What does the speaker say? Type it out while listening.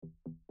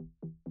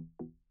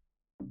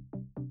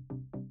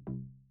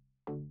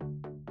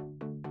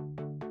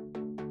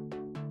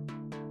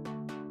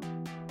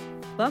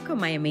Welcome,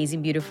 my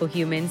amazing, beautiful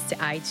humans, to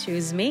I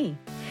Choose Me.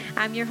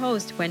 I'm your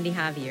host, Wendy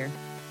Javier.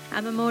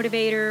 I'm a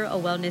motivator, a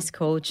wellness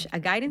coach, a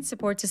guide and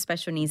support to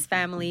special needs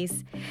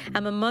families.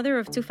 I'm a mother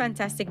of two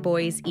fantastic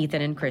boys,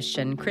 Ethan and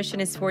Christian. Christian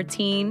is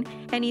 14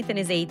 and Ethan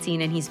is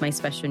 18, and he's my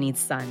special needs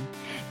son.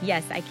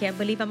 Yes, I can't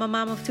believe I'm a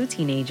mom of two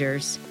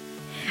teenagers.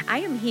 I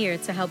am here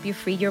to help you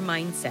free your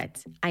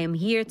mindset. I am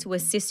here to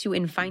assist you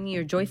in finding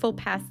your joyful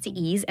path to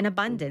ease and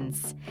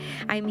abundance.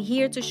 I am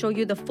here to show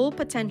you the full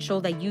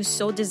potential that you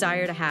so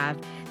desire to have,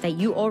 that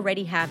you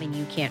already have and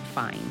you can't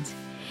find.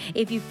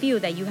 If you feel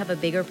that you have a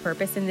bigger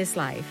purpose in this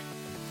life,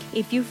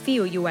 if you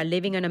feel you are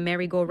living on a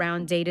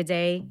merry-go-round day to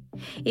day,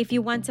 if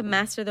you want to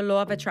master the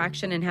law of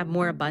attraction and have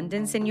more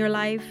abundance in your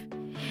life,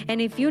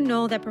 and if you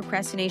know that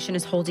procrastination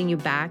is holding you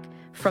back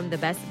from the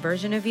best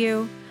version of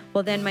you,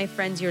 well then, my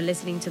friends, you're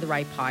listening to the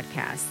right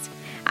podcast.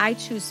 I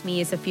Choose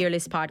Me is a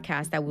fearless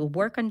podcast that will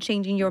work on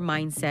changing your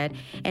mindset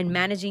and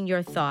managing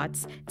your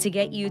thoughts to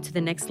get you to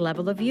the next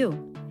level of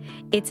you.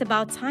 It's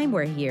about time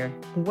we're here.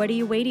 What are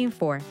you waiting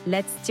for?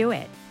 Let's do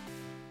it.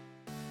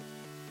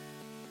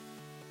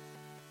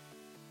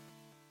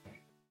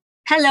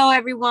 Hello,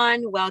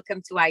 everyone.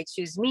 Welcome to I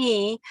Choose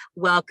Me.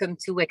 Welcome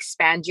to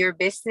Expand Your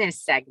Business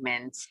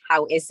segment.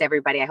 How is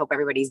everybody? I hope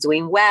everybody's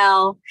doing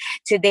well.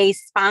 Today's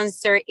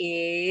sponsor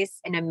is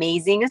an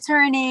amazing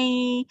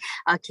attorney,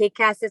 a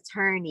kick-ass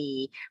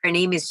attorney. Her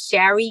name is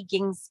Shari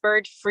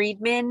Ginsberg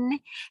Friedman,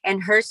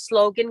 and her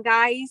slogan,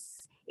 guys,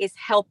 is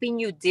helping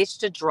you ditch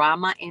the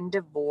drama in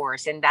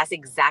divorce. And that's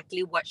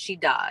exactly what she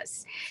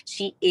does.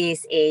 She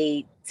is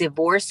a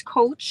divorce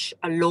coach,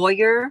 a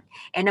lawyer,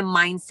 and a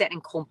mindset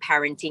and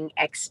co-parenting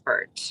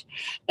expert.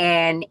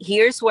 And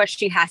here's what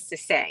she has to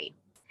say.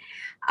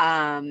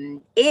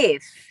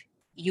 If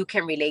you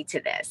can relate to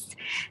this,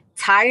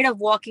 tired of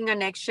walking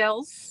on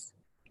eggshells,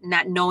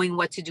 not knowing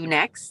what to do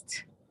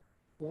next,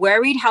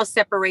 worried how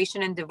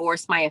separation and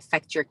divorce might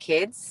affect your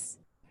kids,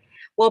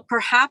 well,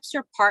 perhaps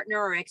your partner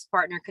or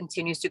ex-partner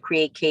continues to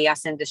create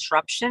chaos and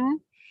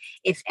disruption.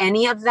 If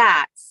any of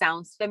that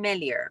sounds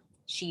familiar,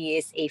 she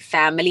is a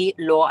family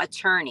law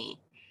attorney.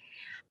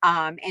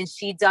 And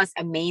she does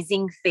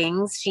amazing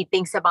things. She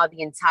thinks about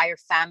the entire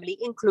family,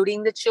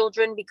 including the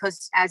children,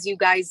 because as you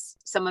guys,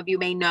 some of you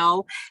may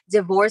know,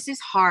 divorce is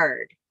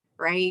hard,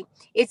 right?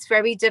 It's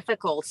very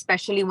difficult,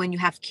 especially when you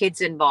have kids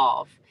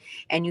involved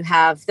and you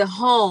have the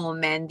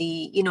home and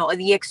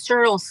the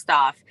external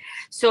stuff.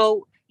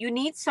 So you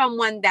need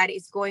someone that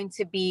is going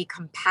to be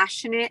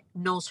compassionate,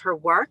 knows her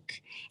work,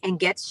 and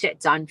gets shit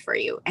done for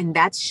you. And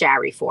that's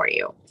Shari for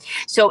you.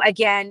 So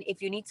again,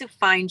 if you need to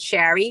find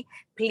Shari,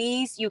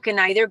 please, you can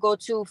either go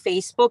to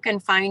Facebook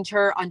and find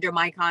her under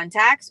my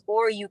contacts,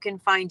 or you can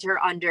find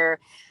her under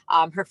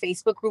her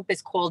Facebook group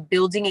is called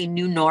Building a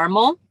New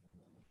Normal.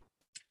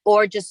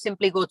 Or just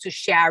simply go to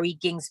Shari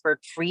Ginsberg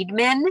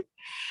Friedman,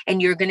 and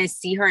you're going to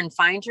see her and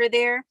find her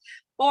there.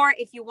 Or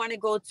if you want to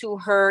go to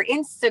her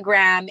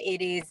Instagram,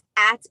 it is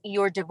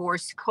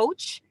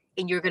 @YourDivorceCoach,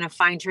 and you're going to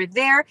find her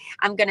there.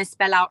 I'm going to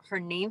spell out her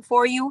name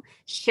for you.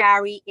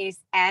 Shari is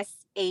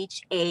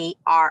Sharri,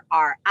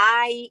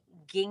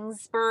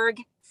 Ginsberg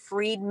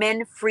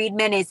Friedman.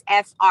 Friedman is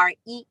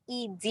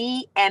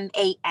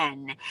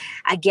Freedman.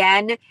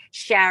 Again,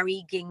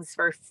 Shari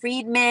Ginsberg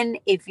Friedman.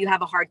 If you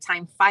have a hard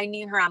time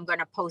finding her, I'm going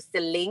to post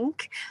the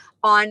link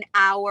on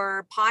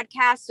our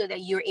podcast so that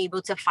you're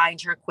able to find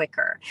her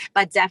quicker.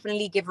 But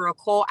definitely give her a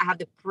call. I have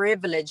the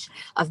privilege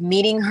of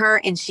meeting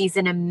her, and she's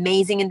an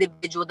amazing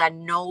individual that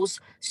knows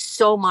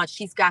so much.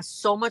 She's got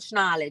so much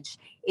knowledge.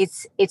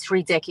 It's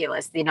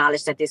ridiculous, the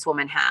knowledge that this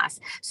woman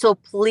has. So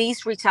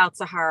please reach out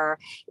to her,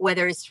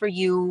 whether it's for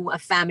you, a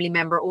family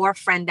member, or a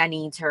friend that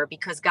needs her,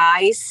 because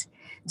guys,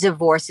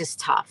 divorce is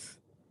tough.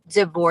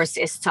 Divorce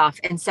is tough,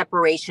 and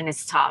separation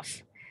is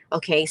tough.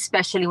 Okay,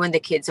 especially when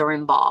the kids are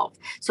involved.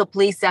 So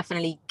please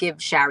definitely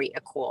give Shari a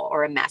call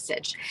or a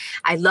message.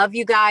 I love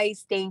you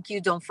guys. Thank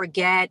you. Don't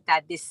forget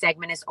that this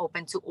segment is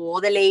open to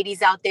all the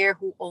ladies out there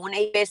who own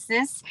a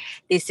business.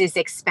 This is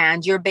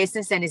Expand Your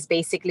Business, and is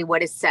basically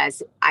what it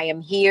says. I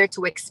am here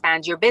to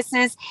expand your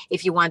business.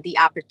 If you want the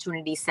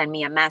opportunity, send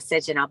me a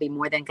message, and I'll be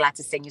more than glad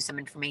to send you some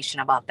information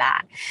about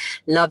that.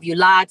 Love you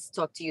lots.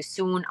 Talk to you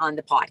soon on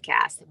the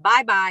podcast.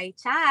 Bye-bye.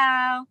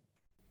 Ciao.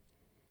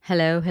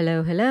 Hello,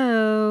 hello,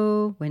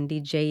 hello. Wendy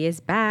J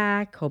is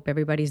back. Hope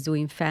everybody's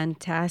doing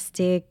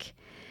fantastic.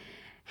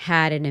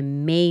 Had an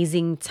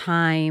amazing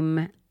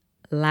time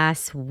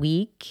last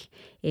week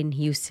in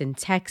Houston,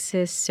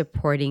 Texas,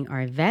 supporting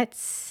our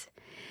vets.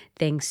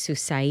 Thanks to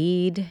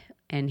Saeed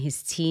and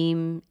his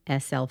team,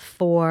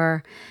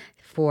 SL4,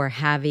 for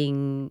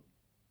having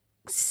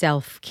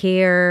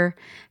self-care,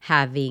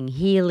 having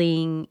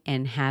healing,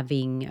 and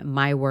having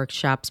my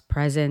workshops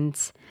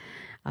present.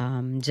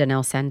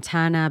 Janelle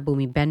Santana,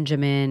 Boomy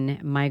Benjamin,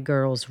 my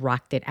girls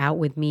rocked it out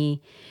with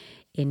me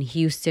in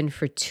Houston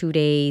for 2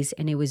 days,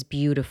 and it was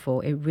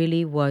beautiful. It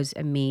really was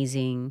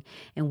amazing,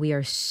 and we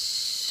are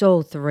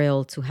so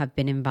thrilled to have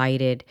been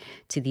invited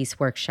to these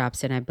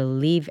workshops, and I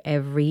believe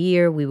every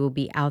year we will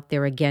be out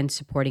there again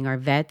supporting our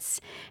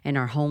vets and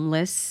our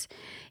homeless,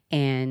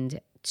 and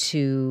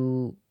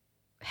to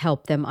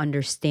help them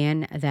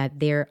understand that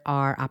there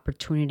are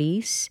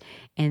opportunities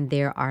and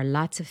there are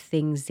lots of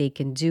things they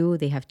can do.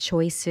 They have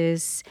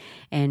choices,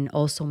 and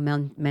also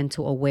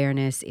mental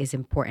awareness is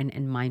important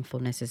and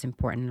mindfulness is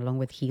important, along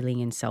with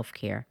healing and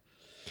self-care.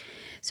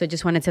 So I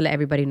just wanted to let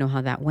everybody know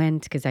how that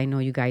went, because I know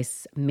you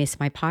guys missed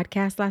my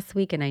podcast last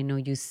week, and I know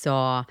you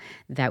saw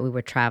that we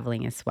were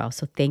traveling as well.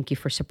 So thank you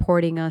for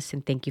supporting us,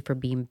 and thank you for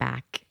being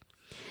back.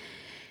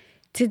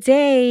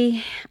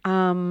 Today,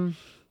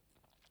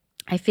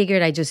 I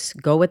figured I'd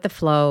just go with the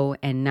flow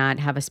and not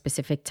have a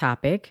specific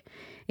topic.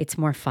 It's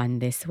more fun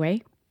this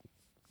way.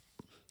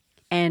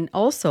 And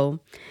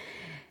also,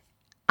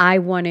 I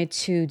wanted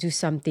to do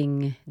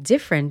something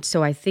different.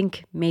 So I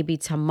think maybe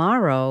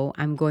tomorrow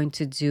I'm going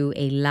to do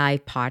a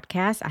live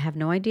podcast. I have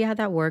no idea how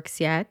that works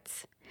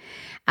yet.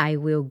 I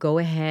will go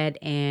ahead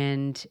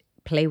and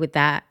play with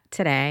that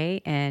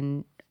today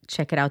and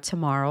check it out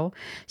tomorrow.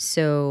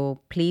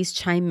 So please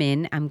chime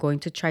in. I'm going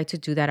to try to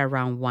do that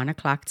around 1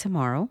 o'clock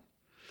tomorrow.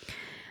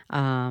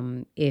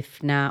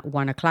 If not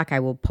 1 o'clock, I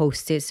will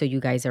post it so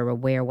you guys are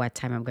aware what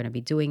time I'm going to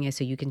be doing it,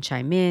 so you can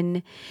chime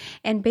in.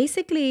 And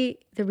basically,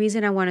 the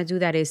reason I want to do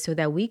that is so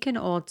that we can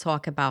all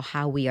talk about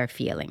how we are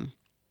feeling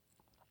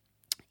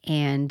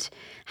and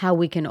how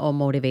we can all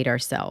motivate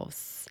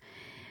ourselves.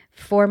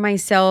 For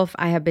myself,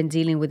 I have been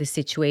dealing with a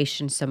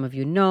situation. Some of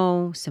you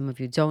know, some of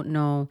you don't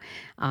know.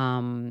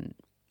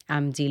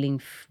 I'm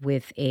dealing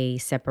with a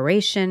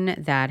separation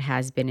that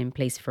has been in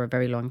place for a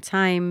very long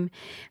time,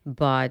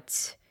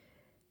 but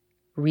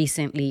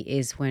recently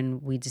is when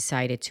we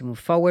decided to move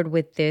forward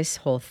with this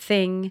whole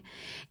thing.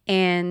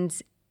 And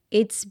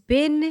it's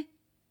been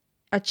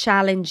a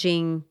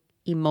challenging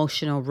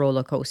emotional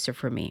roller coaster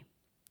for me.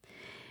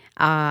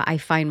 I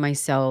find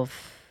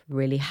myself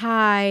really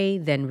high,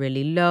 then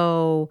really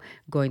low,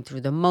 going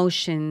through the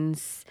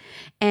motions.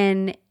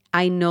 And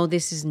I know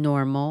this is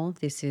normal.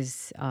 This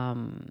is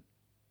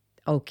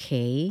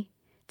okay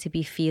to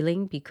be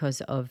feeling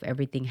because of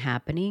everything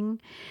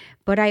happening.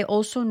 But I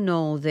also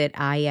know that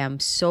I am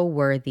so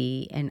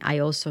worthy. And I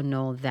also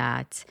know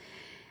that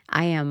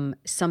I am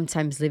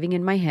sometimes living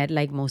in my head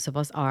like most of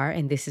us are.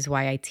 And this is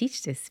why I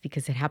teach this,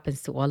 because it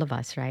happens to all of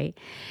us, right?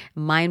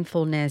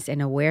 Mindfulness and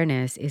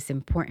awareness is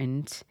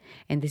important.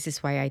 And this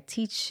is why I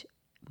teach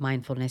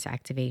mindfulness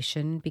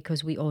activation,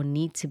 because we all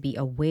need to be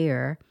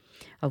aware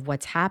of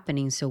what's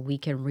happening so we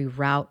can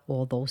reroute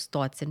all those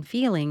thoughts and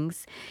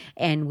feelings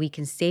and we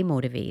can stay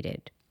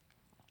motivated.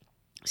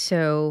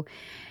 So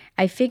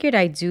I figured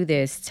I'd do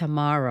this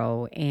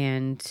tomorrow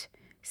and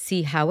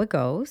see how it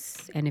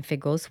goes. And if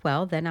it goes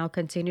well, then I'll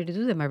continue to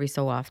do them every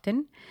so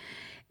often.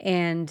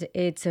 And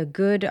it's a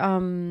good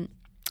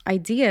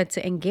idea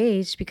to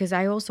engage, because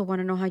I also want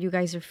to know how you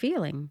guys are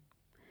feeling.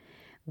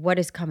 What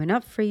is coming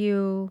up for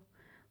you?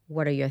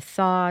 What are your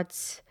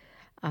thoughts?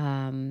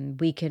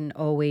 We can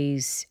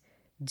always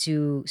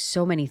do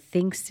so many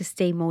things to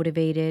stay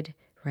motivated,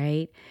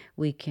 right?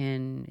 We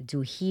can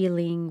do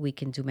healing, we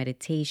can do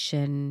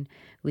meditation,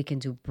 we can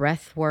do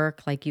breath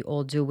work like you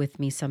all do with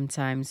me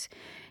sometimes.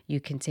 You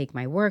can take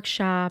my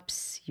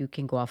workshops, you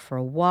can go out for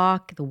a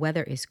walk. The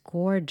weather is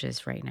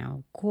gorgeous right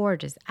now,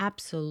 gorgeous,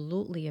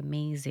 absolutely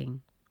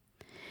amazing.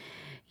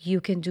 You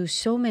can do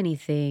so many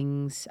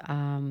things.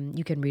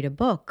 You can read a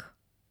book,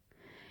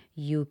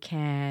 you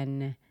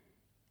can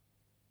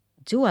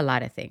do a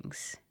lot of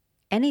things.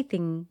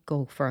 Anything,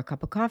 go for a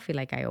cup of coffee,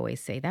 like I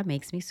always say. That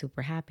makes me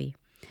super happy.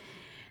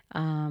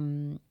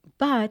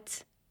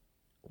 But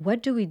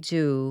what do we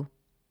do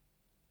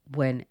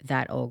when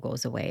that all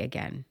goes away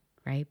again,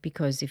 right?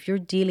 Because if you're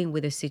dealing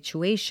with a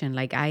situation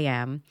like I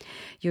am,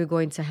 you're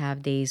going to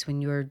have days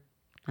when you're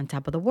on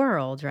top of the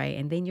world, right?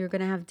 And then you're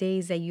going to have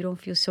days that you don't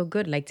feel so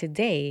good. Like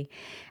today,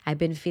 I've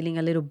been feeling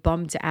a little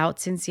bummed out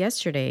since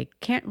yesterday.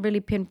 Can't really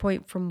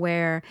pinpoint from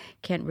where,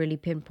 can't really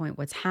pinpoint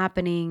what's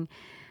happening,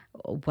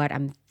 what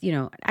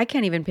I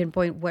can't even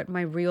pinpoint what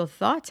my real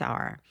thoughts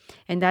are.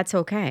 And that's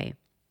okay.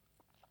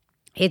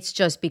 It's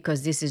just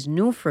because this is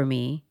new for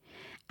me.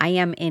 I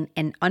am in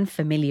an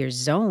unfamiliar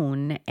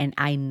zone and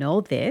I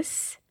know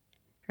this,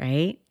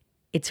 right?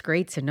 It's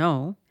great to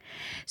know.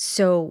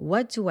 So,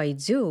 what do I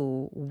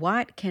do?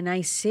 What can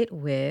I sit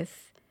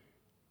with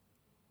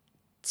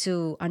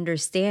to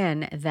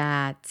understand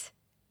that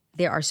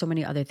there are so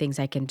many other things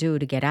I can do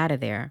to get out of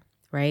there,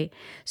 right?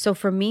 So,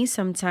 for me,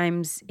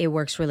 sometimes it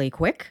works really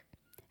quick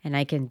and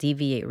I can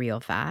deviate real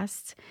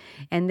fast.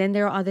 And then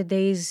there are other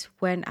days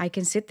when I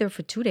can sit there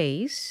for 2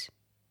 days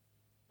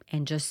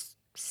and just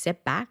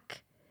sit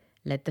back,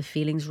 let the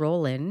feelings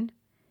roll in,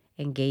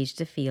 engage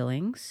the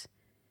feelings,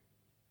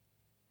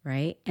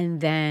 right?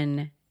 And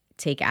then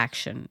take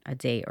action a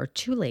day or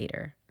two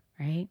later,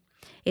 right?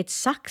 It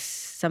sucks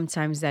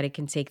sometimes that it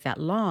can take that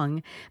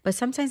long, but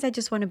sometimes I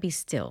just want to be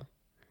still.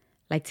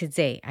 Like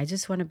today, I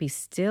just want to be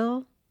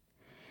still.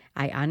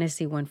 I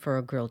honestly went for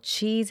a grilled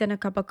cheese and a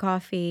cup of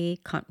coffee.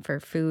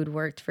 Comfort food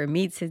worked for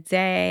me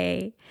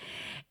today.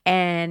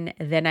 And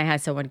then I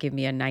had someone give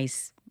me a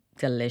nice,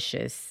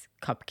 delicious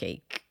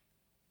cupcake,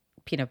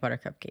 peanut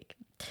butter cupcake.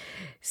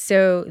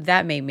 So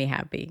that made me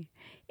happy.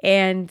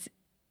 And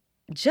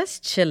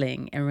just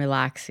chilling and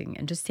relaxing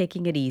and just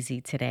taking it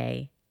easy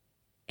today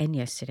and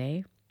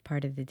yesterday,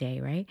 part of the day,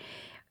 right?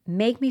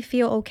 Make me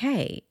feel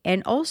okay.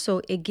 And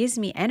also, it gives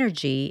me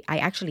energy. I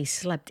actually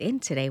slept in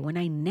today when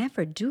I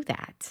never do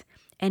that.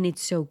 And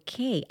it's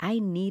okay. I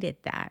needed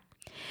that.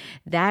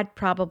 That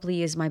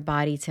probably is my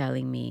body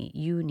telling me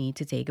you need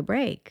to take a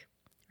break,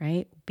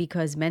 right?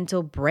 Because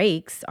mental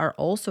breaks are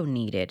also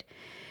needed.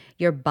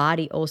 Your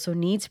body also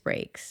needs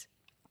breaks.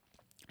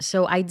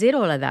 So I did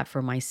all of that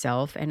for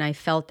myself, and I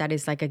felt that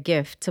is like a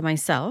gift to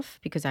myself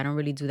because I don't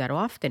really do that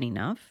often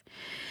enough.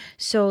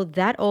 So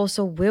that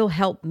also will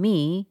help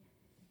me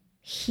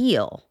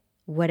heal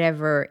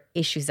whatever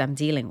issues I'm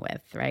dealing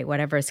with, right?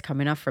 Whatever is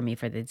coming up for me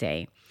for the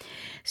day.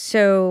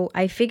 So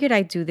I figured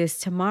I'd do this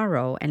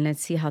tomorrow and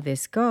let's see how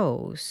this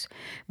goes.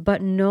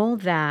 But know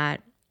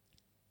that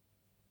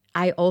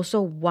I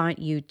also want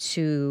you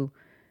to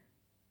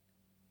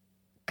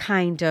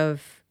kind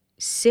of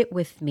sit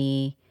with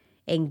me,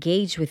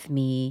 engage with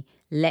me,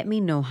 let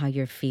me know how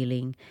you're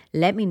feeling,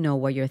 let me know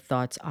what your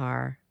thoughts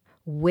are,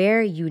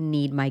 where you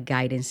need my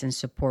guidance and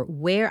support,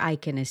 where I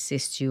can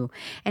assist you.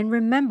 And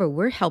remember,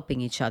 we're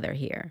helping each other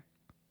here.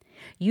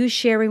 You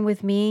sharing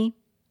with me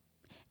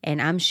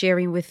and I'm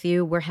sharing with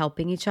you, we're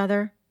helping each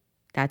other.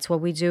 That's what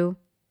we do,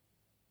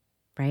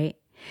 right?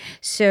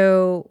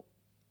 So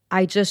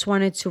I just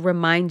wanted to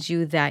remind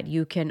you that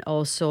you can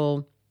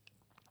also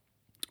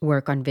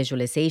work on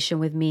visualization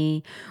with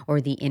me or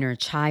the inner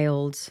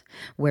child,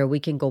 where we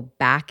can go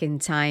back in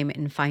time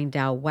and find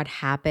out what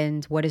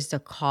happened, what is the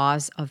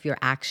cause of your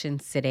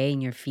actions today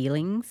and your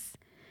feelings,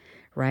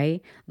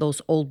 right? Those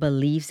old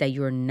beliefs that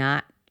you're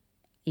not,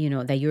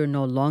 that you're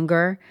no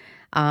longer.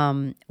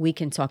 We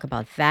can talk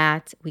about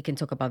that. We can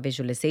talk about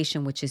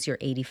visualization, which is your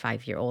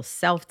 85-year-old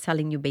self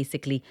telling you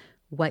basically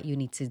what you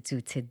need to do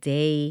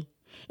today.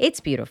 It's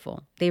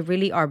beautiful. They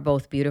really are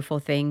both beautiful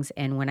things.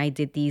 And when I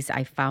did these,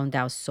 I found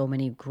out so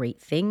many great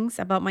things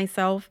about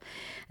myself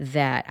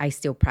that I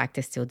still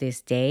practice till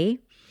this day.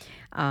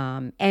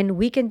 And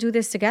we can do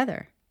this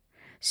together.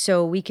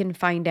 So we can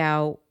find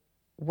out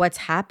what's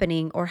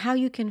happening or how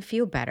you can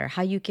feel better,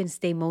 how you can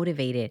stay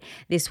motivated.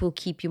 This will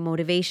keep your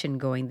motivation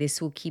going.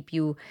 This will keep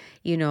you,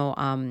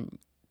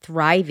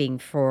 thriving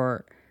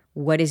for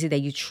what is it that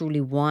you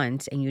truly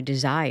want and you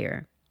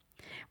desire.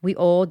 We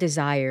all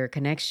desire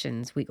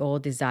connections. We all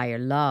desire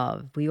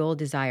love. We all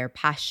desire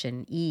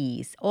passion,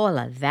 ease, all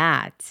of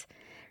that,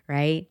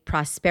 right?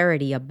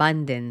 Prosperity,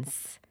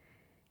 abundance.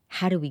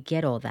 How do we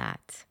get all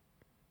that?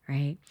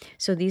 Right?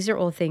 So these are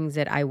all things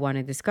that I want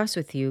to discuss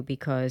with you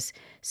because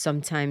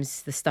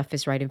sometimes the stuff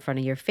is right in front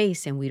of your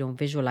face and we don't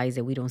visualize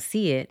it, we don't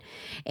see it,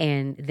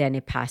 and then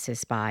it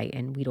passes by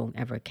and we don't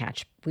ever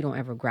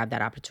grab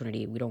that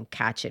opportunity. We don't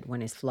catch it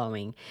when it's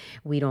flowing.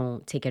 We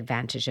don't take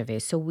advantage of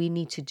it. So we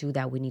need to do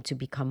that. We need to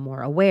become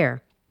more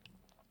aware.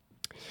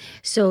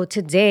 So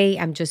today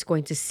I'm just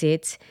going to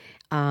sit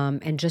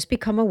and just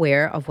become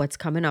aware of what's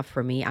coming up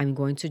for me. I'm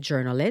going to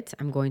journal it.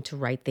 I'm going to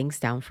write things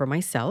down for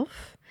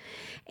myself.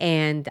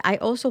 And I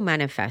also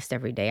manifest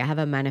every day. I have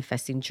a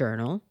manifesting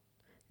journal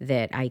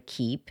that I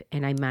keep,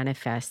 and I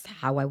manifest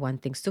how I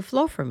want things to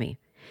flow for me.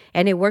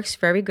 And it works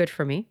very good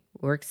for me,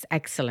 works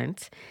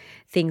excellent.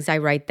 Things I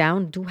write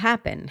down do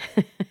happen.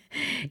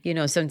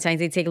 Sometimes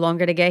they take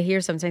longer to get here.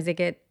 Sometimes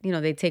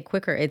they take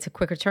quicker. It's a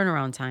quicker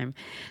turnaround time.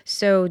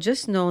 So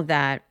just know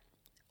that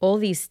all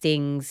these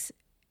things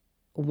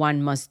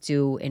one must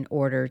do in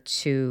order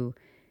to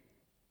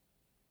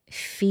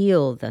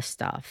feel the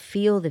stuff,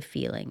 feel the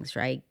feelings,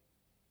 right?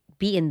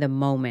 Be in the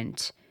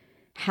moment,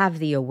 have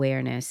the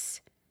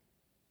awareness,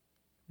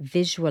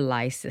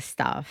 visualize the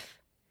stuff,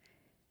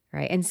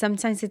 right? And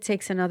sometimes it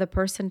takes another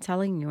person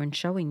telling you and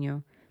showing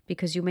you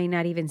because you may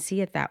not even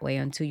see it that way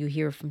until you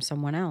hear from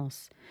someone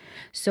else.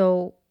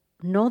 So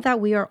know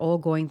that we are all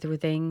going through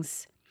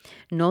things.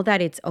 Know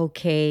that it's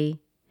okay.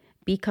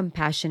 Be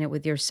compassionate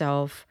with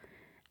yourself.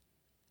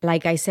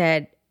 Like I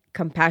said,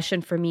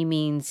 compassion for me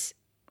means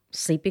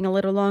sleeping a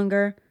little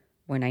longer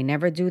when I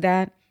never do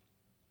that.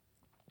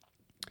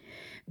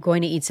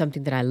 Going to eat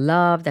something that I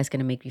love, that's going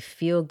to make me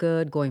feel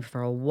good, going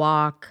for a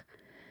walk,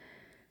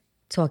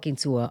 talking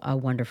to a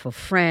wonderful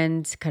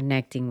friend,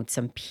 connecting with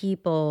some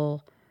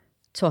people,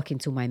 talking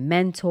to my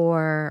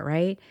mentor,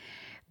 right?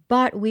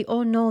 But we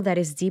all know that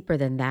it's deeper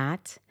than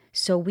that.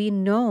 So we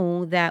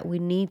know that we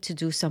need to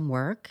do some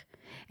work.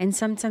 And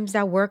sometimes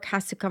that work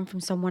has to come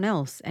from someone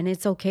else. And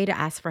it's okay to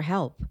ask for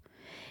help.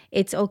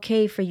 It's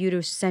okay for you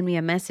to send me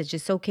a message.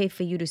 It's okay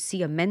for you to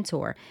see a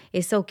mentor.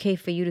 It's okay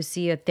for you to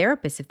see a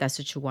therapist if that's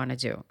what you want to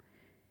do.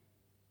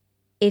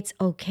 It's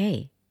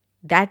okay.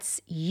 That's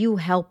you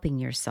helping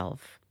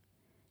yourself.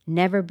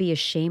 Never be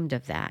ashamed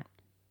of that.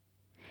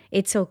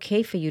 It's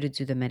okay for you to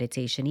do the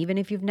meditation, even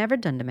if you've never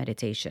done the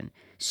meditation.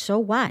 So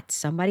what?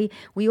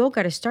 We all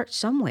got to start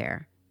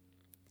somewhere,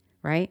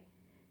 right?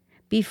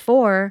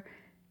 Before,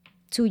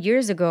 2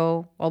 years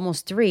ago,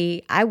 almost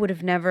 3, I would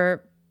have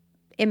never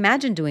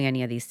imagined doing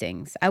any of these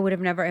things. I would have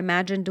never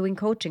imagined doing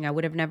coaching. I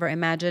would have never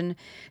imagined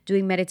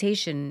doing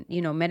meditation.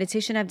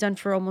 Meditation I've done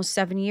for almost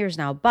 7 years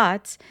now.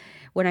 But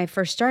when I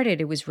first started,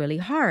 it was really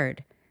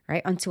hard,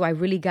 right? Until I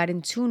really got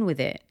in tune with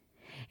it.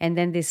 And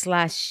then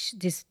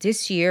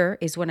this year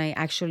is when I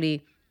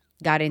actually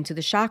got into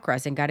the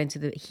chakras and got into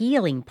the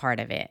healing part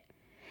of it,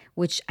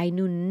 which I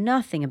knew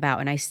nothing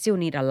about, and I still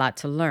need a lot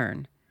to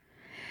learn.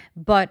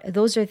 But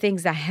those are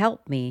things that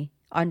help me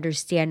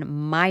understand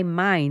my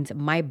mind,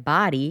 my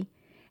body,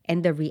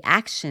 and the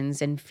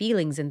reactions and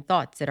feelings and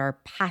thoughts that are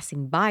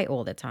passing by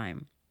all the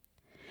time.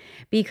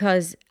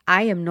 Because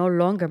I am no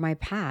longer my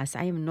past.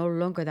 I am no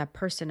longer that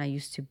person I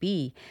used to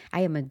be.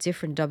 I am a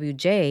different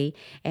WJ,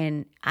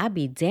 and I'd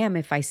be damned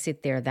if I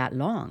sit there that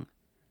long,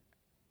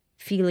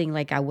 feeling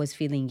like I was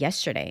feeling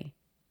yesterday.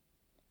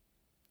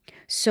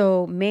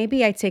 So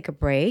maybe I take a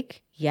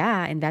break.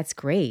 Yeah, and that's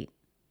great.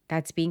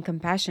 That's being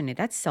compassionate.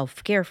 That's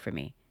self-care for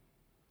me.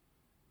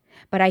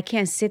 But I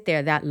can't sit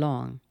there that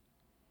long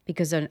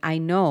because I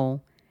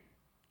know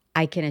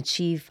I can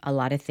achieve a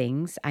lot of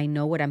things. I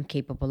know what I'm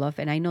capable of.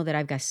 And I know that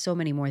I've got so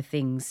many more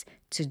things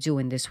to do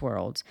in this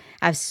world.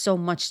 I have so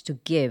much to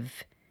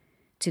give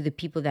to the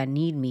people that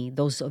need me,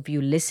 those of you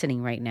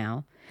listening right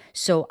now.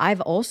 So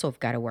I've also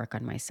got to work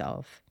on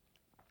myself,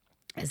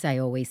 as I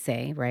always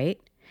say, right?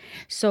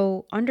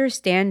 So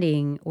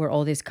understanding where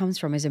all this comes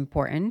from is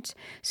important.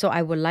 So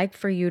I would like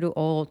for you to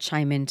all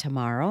chime in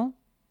tomorrow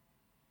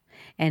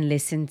and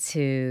listen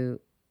to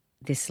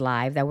this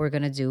live that we're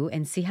going to do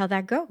and see how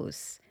that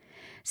goes.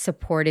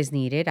 Support is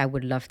needed. I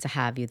would love to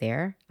have you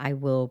there. I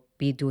will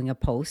be doing a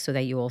post so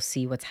that you all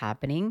see what's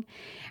happening.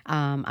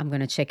 I'm going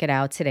to check it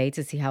out today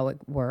to see how it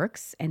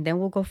works, and then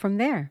we'll go from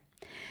there.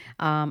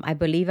 I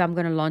believe I'm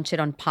going to launch it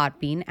on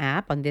Podbean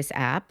app, on this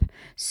app.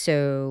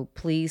 So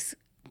please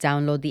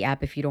download the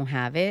app if you don't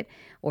have it,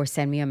 or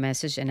send me a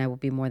message and I will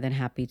be more than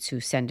happy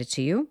to send it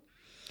to you.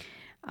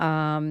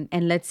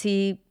 And let's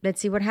see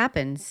what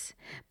happens.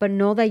 But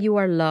know that you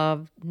are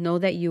loved, know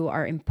that you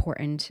are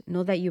important,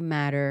 know that you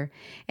matter,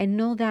 and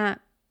know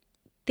that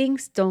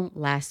things don't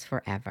last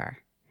forever.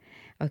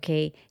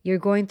 Okay, you're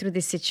going through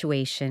this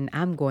situation.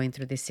 I'm going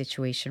through this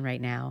situation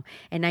right now,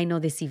 and I know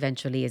this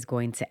eventually is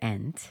going to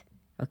end.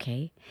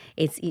 Okay,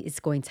 it's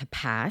going to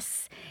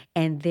pass,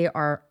 and there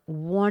are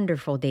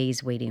wonderful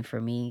days waiting for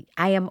me.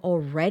 I am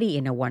already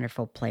in a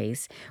wonderful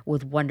place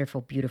with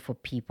wonderful, beautiful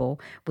people,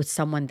 with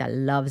someone that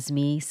loves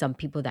me, some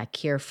people that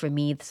care for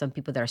me, some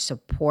people that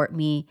support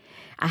me.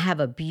 I have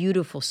a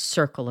beautiful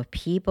circle of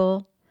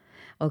people.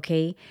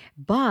 Okay,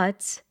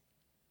 but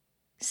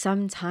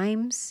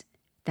sometimes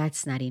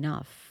that's not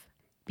enough,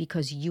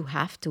 because you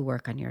have to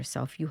work on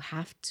yourself. You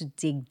have to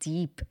dig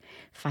deep,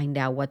 find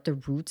out what the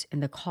root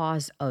and the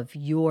cause of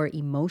your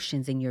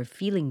emotions and your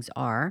feelings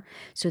are,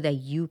 so that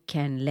you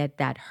can let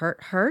that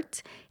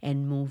hurt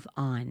and move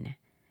on.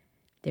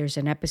 There's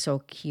an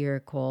episode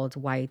here called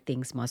Why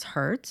Things Must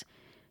Hurt.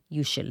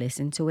 You should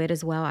listen to it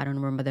as well. I don't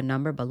remember the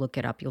number, but look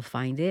it up. You'll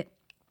find it.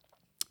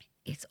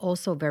 It's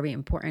also very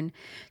important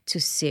to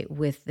sit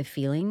with the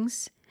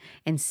feelings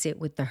and sit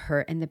with the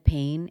hurt and the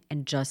pain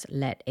and just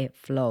let it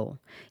flow.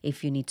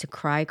 If you need to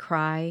cry,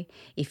 cry.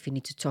 If you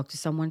need to talk to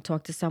someone,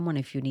 talk to someone.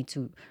 If you need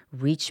to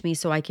reach me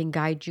so I can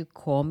guide you,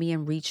 call me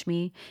and reach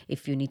me.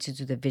 If you need to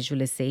do the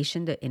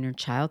visualization, the inner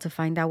child, to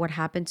find out what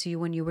happened to you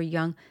when you were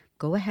young,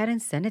 go ahead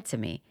and send it to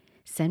me.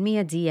 Send me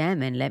a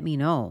DM and let me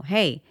know,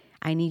 hey,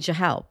 I need your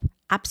help.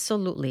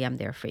 Absolutely, I'm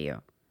there for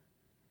you.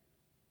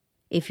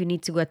 If you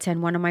need to go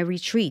attend one of my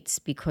retreats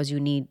because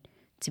you need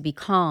to be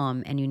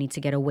calm and you need to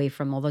get away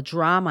from all the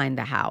drama in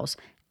the house,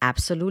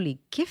 absolutely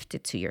gift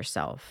it to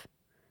yourself.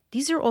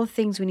 These are all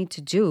things we need to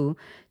do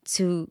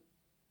to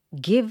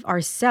give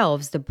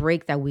ourselves the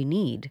break that we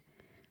need.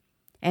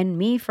 And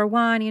me, for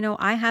one,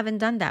 I haven't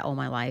done that all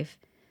my life.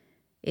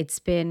 It's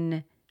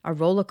been a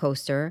roller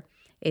coaster.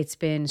 It's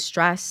been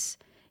stress.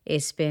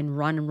 It's been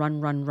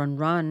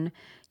run,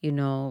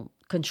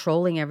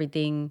 controlling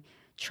everything,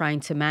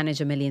 trying to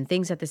manage a million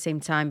things at the same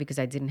time because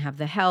I didn't have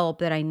the help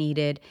that I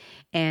needed.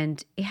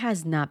 And it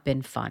has not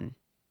been fun.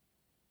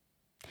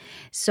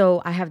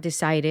 So I have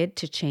decided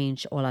to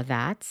change all of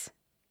that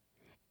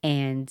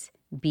and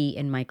be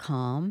in my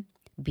calm,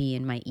 be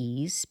in my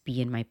ease, be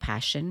in my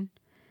passion,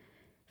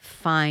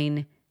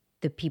 find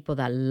the people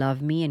that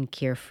love me and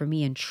care for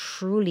me and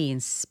truly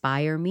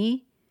inspire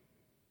me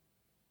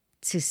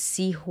to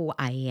see who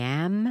I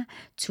am,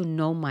 to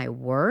know my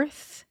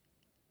worth,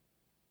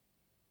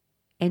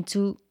 and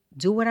to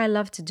do what I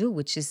love to do,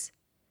 which is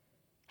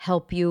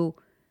help you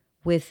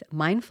with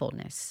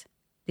mindfulness.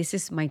 This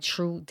is my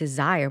true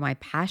desire, my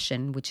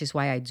passion, which is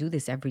why I do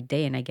this every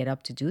day and I get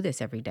up to do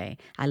this every day.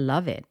 I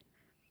love it.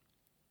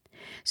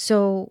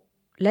 So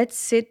let's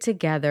sit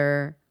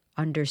together,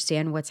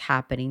 understand what's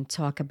happening,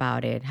 talk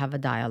about it, have a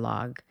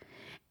dialogue,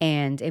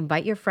 and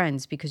invite your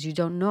friends because you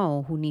don't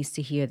know who needs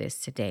to hear this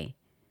today.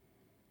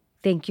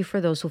 Thank you for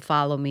those who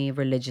follow me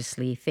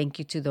religiously. Thank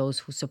you to those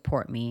who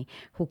support me,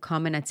 who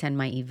come and attend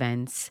my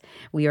events.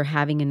 We are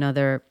having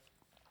another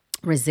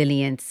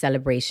resilient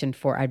celebration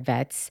for our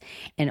vets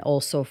and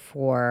also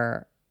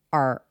for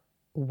our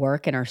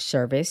work and our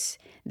service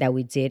that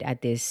we did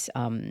at this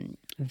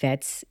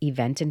vets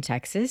event in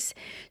Texas.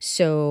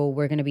 So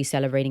we're going to be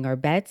celebrating our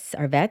vets,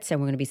 and we're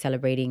going to be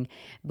celebrating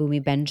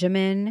Boomy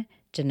Benjamin,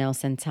 Janelle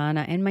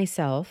Santana, and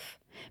myself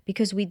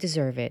because we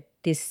deserve it.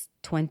 This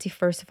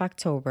 21st of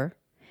October,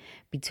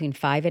 between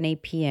 5 and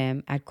 8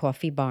 p.m. at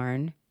Coffee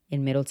Barn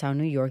in Middletown,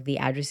 New York. The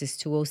address is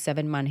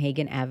 207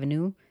 Monhagen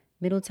Avenue,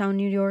 Middletown,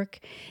 New York.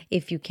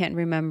 If you can't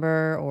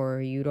remember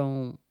or you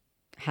don't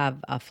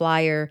have a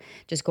flyer,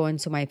 just go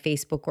into my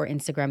Facebook or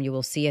Instagram. You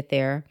will see it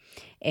there.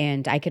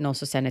 And I can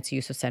also send it to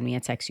you. So send me a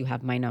text. You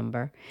have my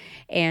number.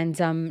 And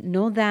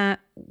know that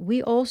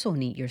we also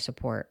need your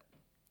support.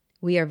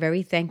 We are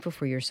very thankful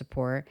for your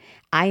support.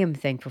 I am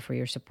thankful for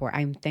your support.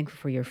 I am thankful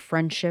for your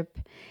friendship.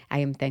 I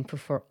am thankful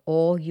for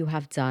all you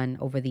have done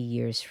over the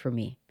years for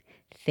me.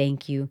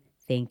 Thank you,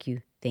 thank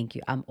you, thank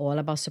you. I'm all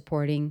about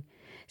supporting,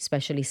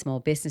 especially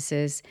small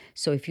businesses.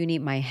 So if you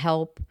need my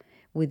help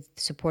with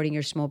supporting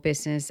your small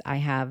business, I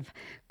have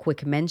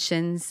quick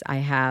mentions. I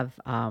have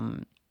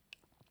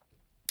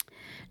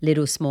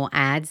little small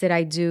ads that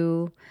I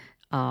do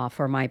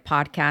for my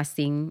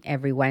podcasting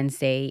every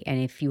Wednesday.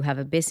 And if you have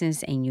a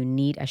business and you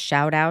need a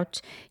shout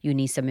out, you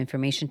need some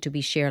information to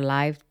be shared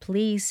live,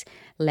 please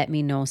let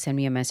me know. Send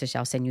me a message.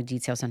 I'll send you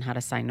details on how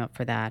to sign up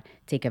for that.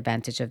 Take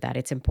advantage of that.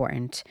 It's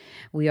important.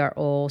 We are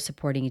all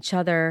supporting each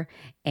other,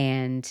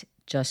 and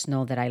just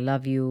know that I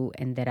love you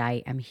and that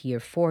I am here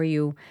for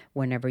you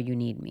whenever you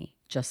need me,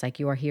 just like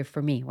you are here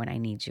for me when I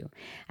need you.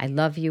 I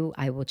love you.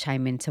 I will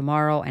chime in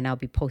tomorrow and I'll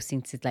be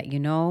posting to let you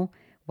know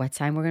what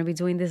time we're going to be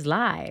doing this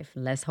live.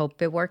 Let's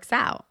hope it works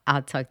out.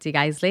 I'll talk to you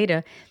guys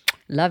later.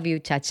 Love you.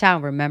 Ciao, ciao.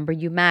 Remember,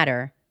 you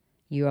matter.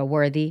 You are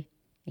worthy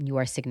and you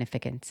are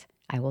significant.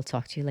 I will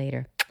talk to you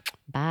later.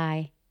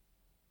 Bye.